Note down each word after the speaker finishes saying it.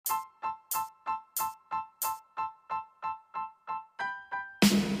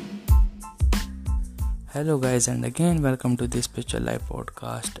Hello guys, and again welcome to this Picture Live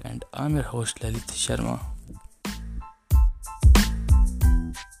podcast, and I'm your host Lalit Sharma.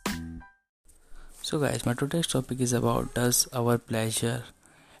 So guys, my today's topic is about, does our pleasure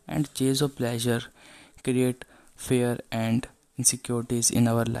and chase of pleasure create fear and insecurities in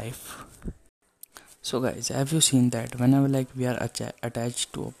our life? So guys, have you seen that whenever we are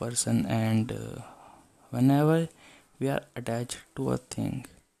attached to a person, and whenever we are attached to a thing?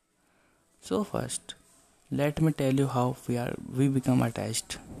 So first, let me tell you how we become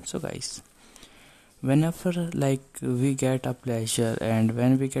attached. So guys, whenever we get a pleasure and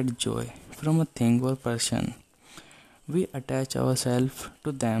when we get joy from a thing or person, we attach ourselves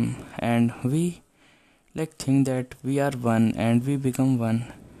to them, and we think that we are one, and we become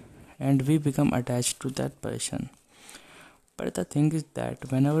one, and we become attached to that person. But the thing is that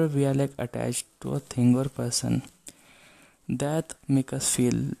whenever we are attached to a thing or person, that make us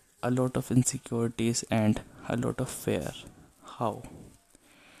feel a lot of insecurities and a lot of fear. How?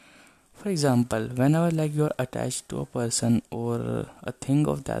 For example, whenever you're attached to a person or a thing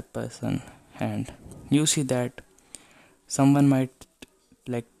of that person, and you see that someone might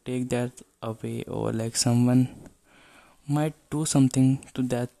take that away, or someone might do something to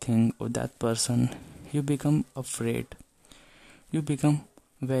that thing or that person, you become afraid. You become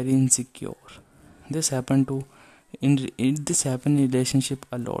very insecure. This happen to this happen in relationship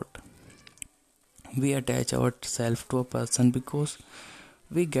a lot. We attach ourselves to a person because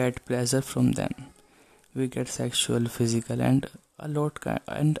we get pleasure from them. We get sexual, physical, and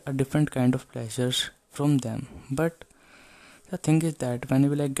a different kind of pleasures from them. But the thing is that when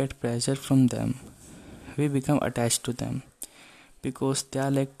we get pleasure from them, we become attached to them because they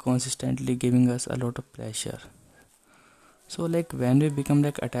are consistently giving us a lot of pleasure. So when we become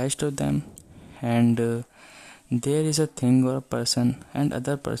attached to them, and there is a thing or a person and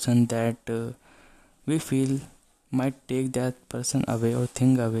other person that we feel might take that person away or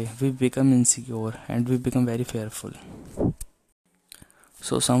thing away, we become insecure and we become very fearful.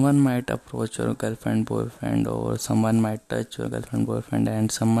 So someone might approach your girlfriend, boyfriend, or someone might touch your girlfriend, boyfriend,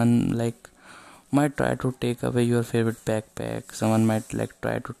 and someone might try to take away your favorite backpack. Someone might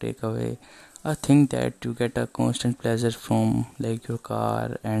try to take away a thing that you get a constant pleasure from, your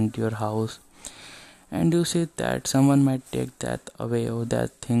car and your house. And you see that someone might take that away, or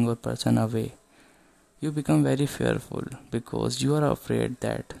that thing or person away. You become very fearful because you are afraid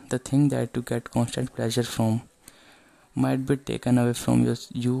that the thing that you get constant pleasure from might be taken away from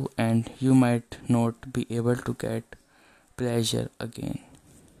you, and you might not be able to get pleasure again.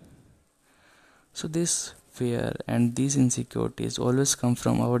 So this fear and these insecurities always come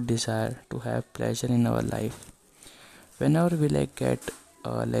from our desire to have pleasure in our life. Whenever we get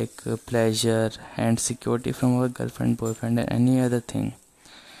pleasure and security from our girlfriend, boyfriend, and any other thing,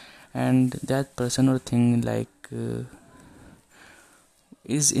 and that person or thing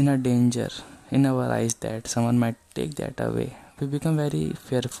is in a danger in our eyes that someone might take that away, we become very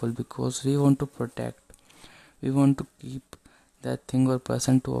fearful because we want to protect, we want to keep that thing or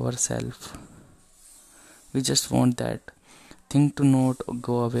person to ourselves. We just want that thing to not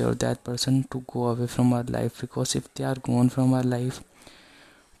go away, or that person to go away from our life, because if they are gone from our life,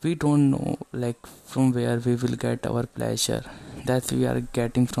 we don't know from where we will get our pleasure that we are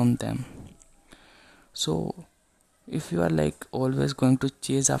getting from them. So if you are always going to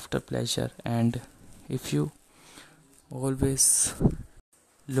chase after pleasure, and if you always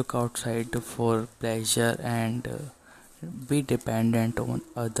look outside for pleasure, and be dependent on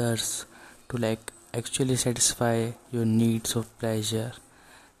others to actually satisfy your needs of pleasure,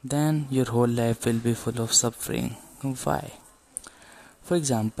 then your whole life will be full of suffering. Why? For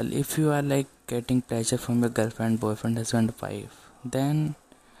example, if you are getting pleasure from your girlfriend, boyfriend, husband, wife, then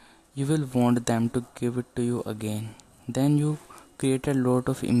you will want them to give it to you again. Then you create a lot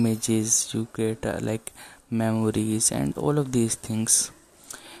of images, you create memories and all of these things.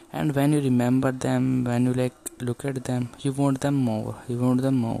 And when you remember them, when you look at them, you want them more,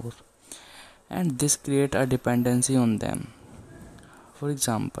 and this create a dependency on them. For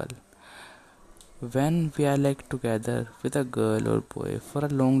example, when we are together with a girl or boy for a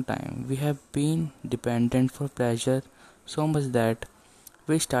long time, we have been dependent for pleasure so much that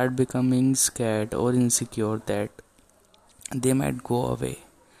we start becoming scared or insecure that they might go away.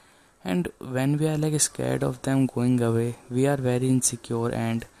 And when we are scared of them going away, we are very insecure,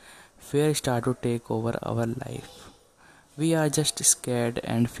 and fear start to take over our life. We are just scared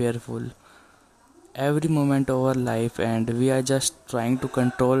and fearful every moment of our life, and we are just trying to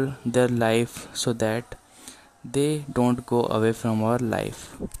control their life so that they don't go away from our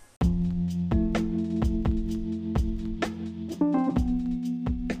life.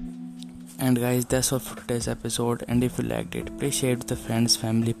 And guys, that's all for today's episode. And if you liked it, please share it with the friends,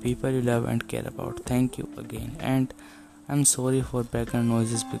 family, people you love and care about. Thank you again. And I'm sorry for background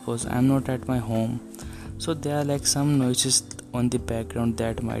noises because I'm not at my home. So there are like some noises on the background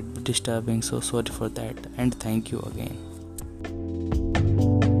that might be disturbing. So sorry for that. And thank you again.